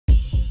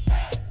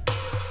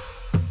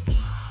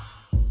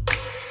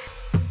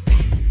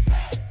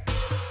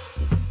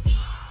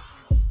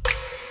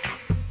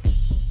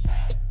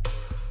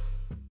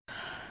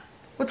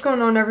What's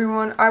going on,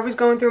 everyone? I was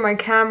going through my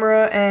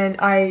camera and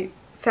I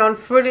found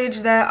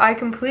footage that I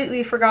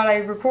completely forgot I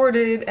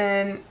recorded,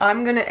 and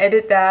I'm gonna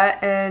edit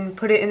that and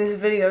put it in this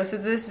video. So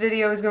this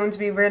video is going to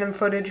be random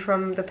footage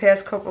from the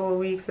past couple of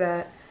weeks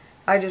that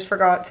I just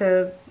forgot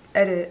to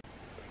edit.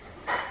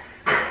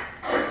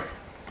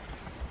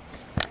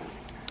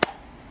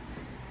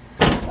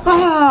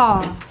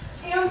 Ah!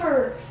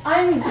 Amber,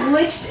 I'm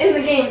glitched in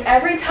the game.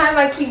 Every time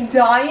I keep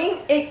dying,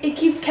 it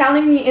keeps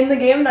counting me in the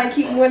game and I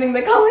keep winning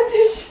the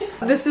competition.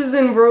 This is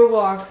in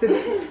Roblox.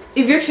 It's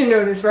eviction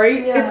notice,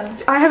 right? Yeah.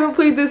 I haven't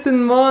played this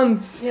in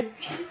months. Yeah.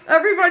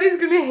 Everybody's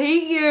gonna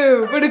hate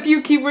you. But if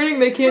you keep winning,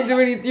 they can't do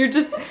anything.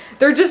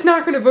 They're just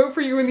not gonna vote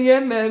for you in the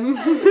end then.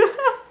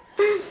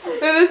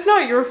 That's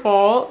not your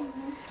fault.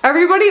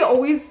 Everybody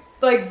always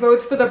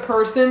votes for the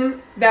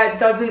person that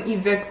doesn't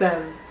evict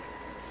them.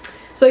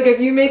 So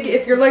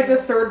if you're like the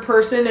third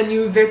person and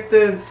you evict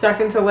the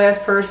second to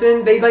last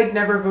person, they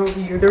never vote for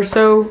you. They're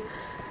so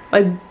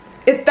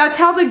that's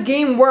how the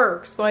game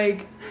works.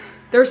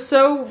 They're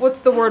so,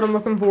 what's the word I'm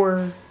looking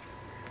for?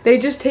 They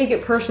just take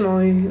it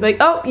personally.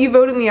 Oh, you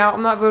voted me out,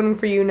 I'm not voting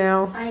for you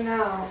now. I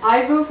know.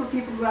 I vote for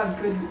people who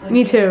have good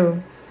me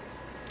too.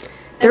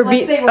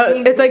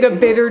 It's like a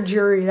bitter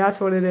jury, that's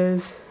what it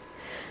is.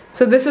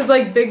 So this is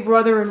like Big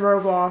Brother in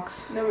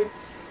Roblox. No,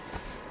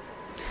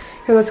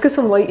 Here, let's get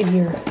some light in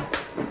here.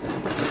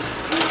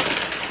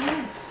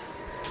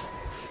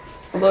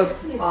 Look,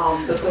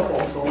 the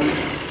football sold.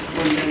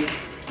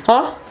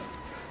 Huh?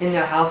 In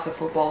their house, the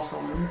football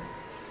sold.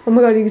 Oh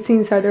my god, you can see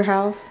inside their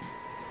house.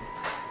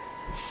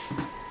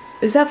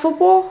 Is that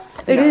football?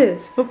 It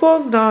is.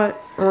 Football's not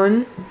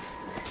on.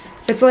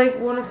 It's like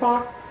 1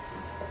 o'clock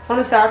on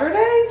a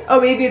Saturday?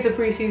 Oh, maybe it's a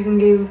preseason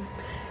game.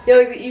 Yeah,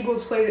 the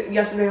Eagles played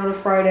yesterday on a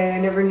Friday. I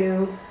never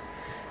knew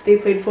they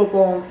played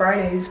football on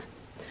Fridays.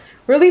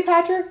 Really,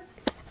 Patrick?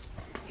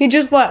 He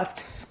just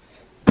left.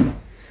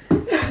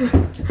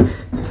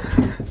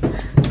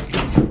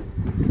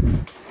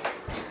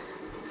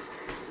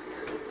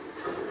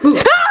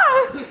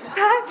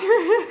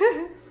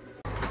 Patrick!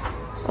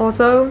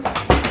 Also,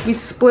 we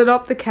split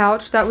up the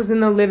couch that was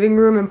in the living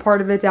room and part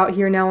of it's out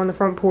here now on the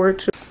front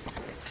porch.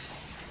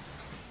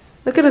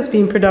 Look at us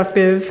being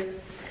productive.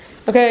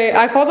 Okay,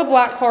 I call the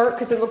black cart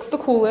because it looks the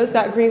coolest.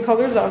 That green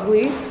color's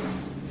ugly.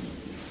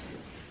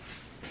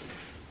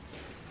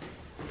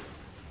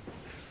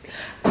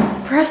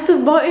 Press the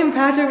button,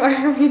 Patrick. Why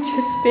are we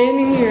just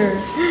standing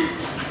here?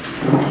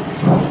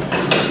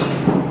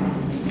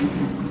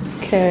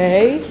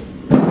 Okay.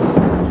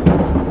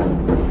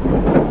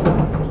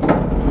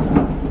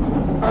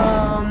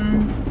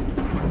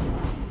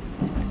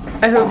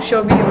 I hope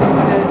she'll be able to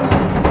fit.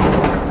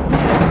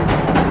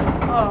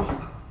 Oh.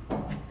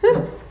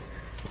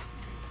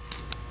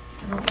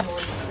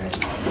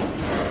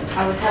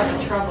 I was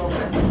having trouble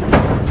with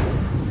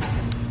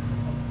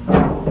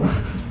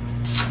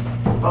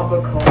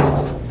bumper cards.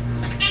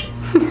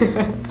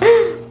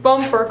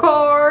 Bumper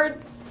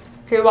cards.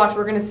 Okay, watch.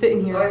 We're gonna sit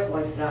in here.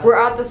 Like that. We're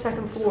at the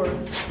second floor.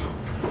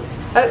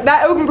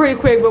 That opened pretty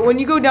quick, but when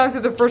you go down to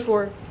the first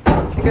floor,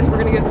 I guess we're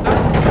gonna get stuck.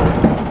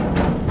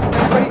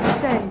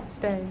 Everybody,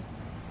 stay.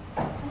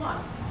 come on.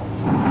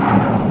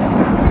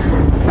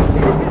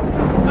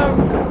 Oh,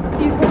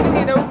 he's holding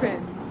it open.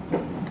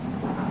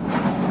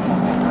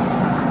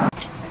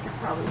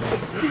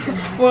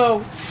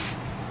 Whoa.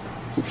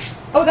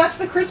 Oh, that's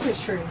the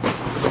Christmas tree.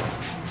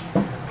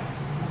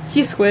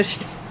 He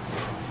squished.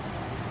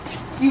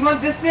 You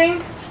want this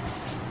thing?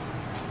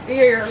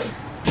 Here.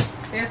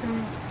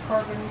 Bathroom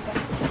carpet and stuff.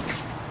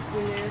 It's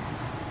in there.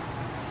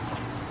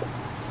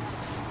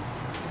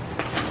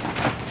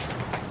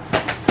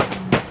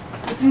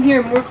 It's in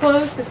here more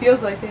close? It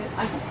feels like it.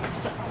 I think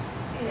so.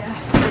 Yeah,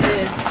 it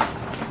is.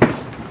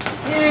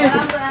 Yeah. But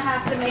I'm gonna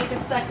have to make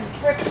a second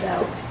trip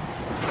though.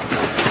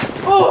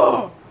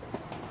 Oh!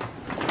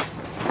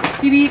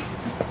 Beep beep.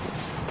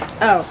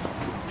 Oh.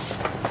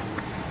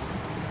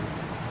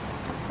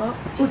 Well,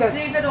 Just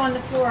leave it on the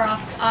floor.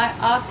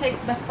 I'll take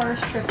the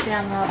first trip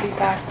down and I'll be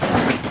back.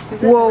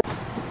 Whoa.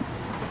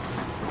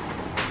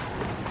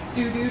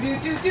 Do.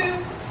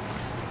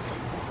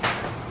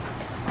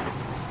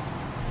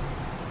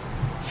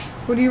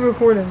 What are you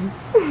recording?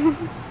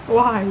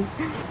 Why?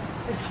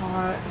 It's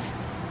hot.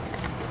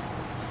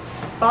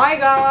 Bye,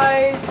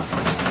 guys.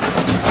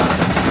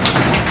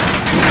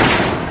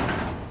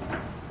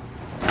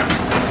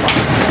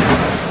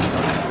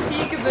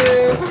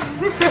 Peekaboo.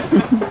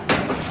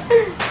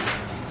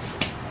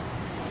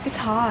 It's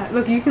hot.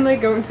 Look, you can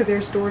go into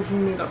their storage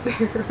unit up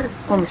there.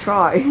 I'm gonna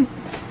try.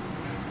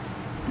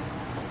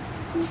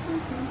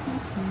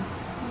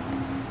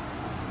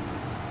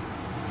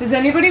 Does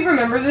anybody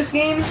remember this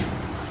game?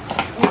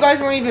 You guys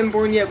weren't even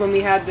born yet when we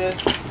had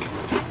this.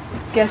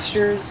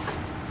 Gestures.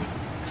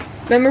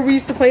 Remember we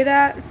used to play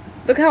that?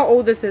 Look how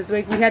old this is.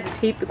 We had to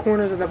tape the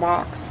corners of the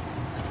box.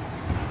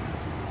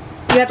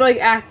 You have to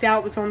act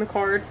out what's on the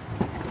card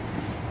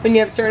when you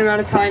have a certain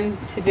amount of time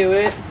to do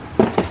it.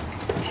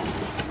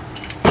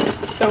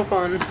 So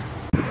fun.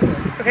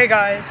 Okay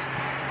guys,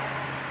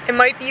 it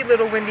might be a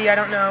little windy, I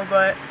don't know,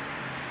 but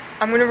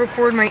I'm gonna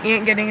record my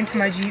aunt getting into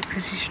my Jeep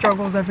because she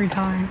struggles every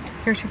time.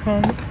 Here she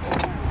comes.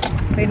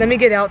 Wait, let me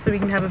get out so we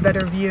can have a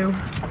better view.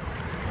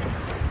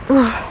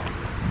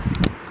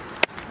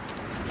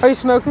 Are you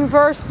smoking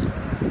first?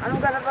 I don't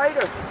got a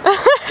lighter.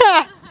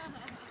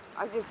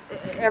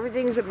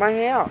 Everything's at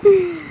my house.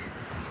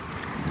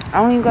 I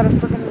don't even got a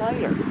freaking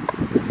lighter.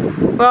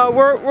 Well,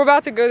 we're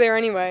about to go there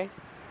anyway.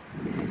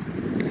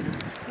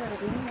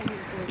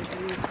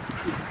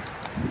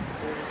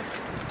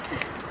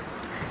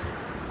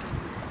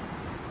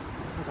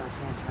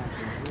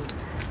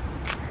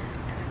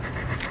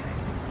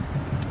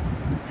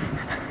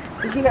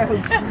 Yeah,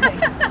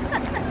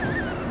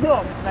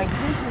 look, like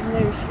this is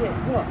no shit.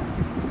 Look.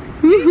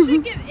 You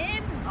should get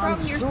in from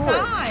your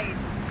side.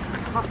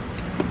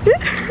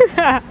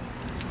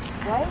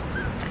 What?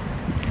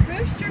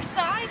 Boost your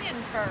side in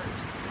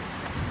first.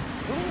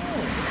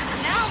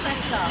 Now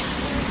lift up.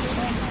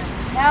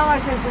 Now I'm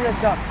supposed to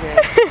lift up, Jay.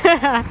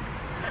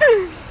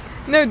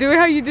 No, do it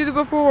how you did it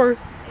before.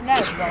 No,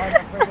 it's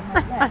not breaking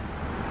my neck.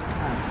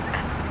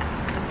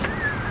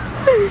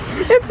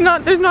 It's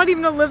not, there's not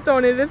even a lift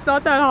on it. It's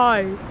not that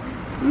high.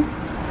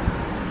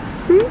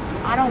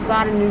 I don't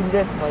got a new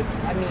lift, like,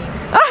 I mean.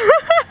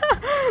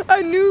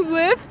 A new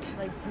lift?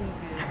 Like,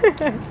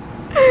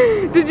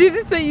 Did you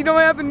just say you don't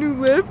have a new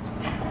lift?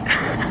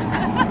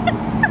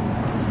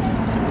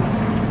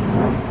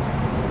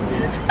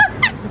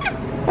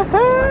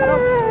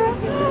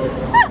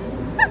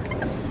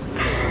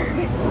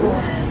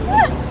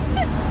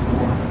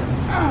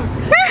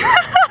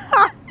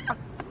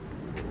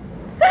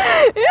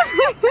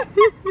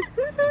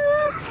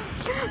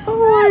 Oh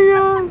my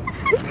god.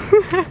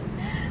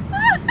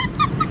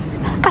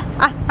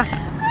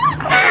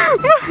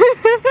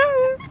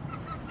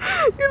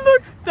 You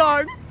look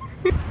stuck.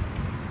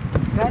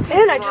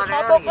 And I just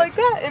hop up like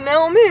that and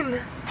now I'm in.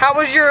 How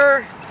was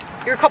your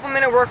couple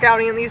minute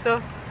workout, Aunt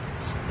Lisa?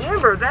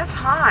 Amber, that's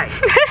high.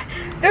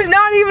 There's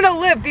not even a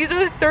lift. These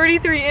are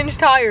 33-inch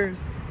tires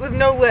with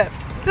no lift.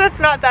 So that's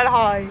not that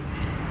high.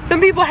 Some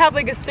people have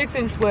like a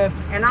 6-inch lift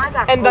And I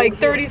got and like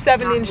cold hips,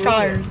 37-inch not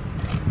tires.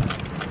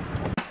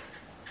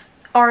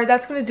 Alright,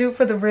 that's gonna do it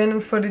for the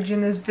random footage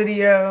in this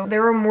video.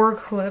 There are more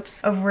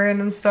clips of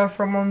random stuff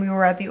from when we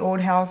were at the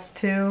old house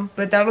too.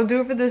 But that'll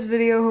do it for this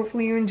video.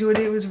 Hopefully you enjoyed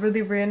it. It was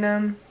really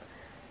random.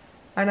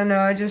 I don't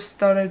know, I just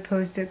thought I'd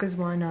post it because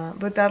why not.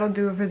 But that'll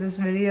do it for this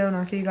video and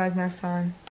I'll see you guys next time.